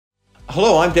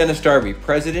Hello, I'm Dennis Darby,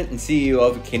 President and CEO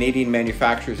of Canadian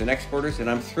Manufacturers and Exporters, and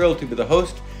I'm thrilled to be the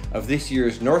host of this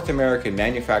year's North American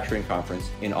Manufacturing Conference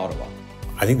in Ottawa.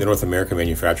 I think the North American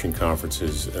Manufacturing Conference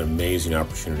is an amazing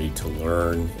opportunity to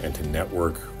learn and to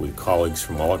network with colleagues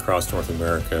from all across North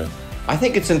America. I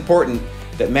think it's important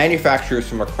that manufacturers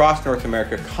from across North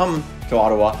America come to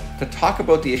Ottawa to talk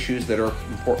about the issues that are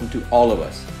important to all of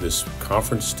us. This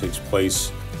conference takes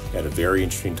place at a very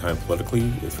interesting time politically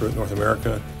throughout North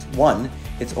America. One,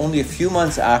 it's only a few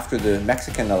months after the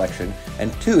Mexican election,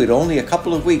 and two, it's only a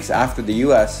couple of weeks after the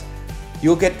US.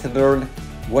 You'll get to learn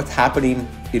what's happening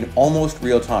in almost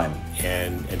real time.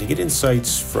 And to get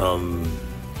insights from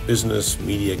business,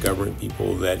 media, government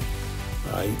people that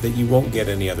you won't get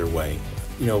any other way.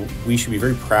 You know, we should be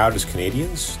very proud as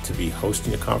Canadians to be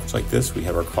hosting a conference like this. We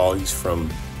have our colleagues from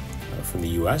the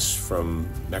US, from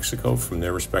Mexico, from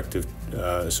their respective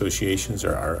associations,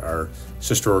 our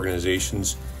sister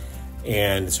organizations.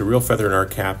 And it's a real feather in our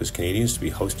cap as Canadians to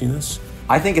be hosting this.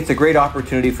 I think it's a great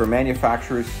opportunity for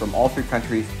manufacturers from all three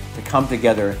countries to come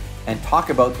together and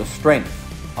talk about the strength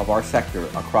of our sector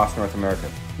across North America.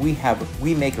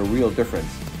 We make a real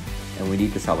difference, and we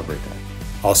need to celebrate that.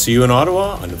 I'll see you in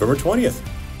Ottawa on November 20th.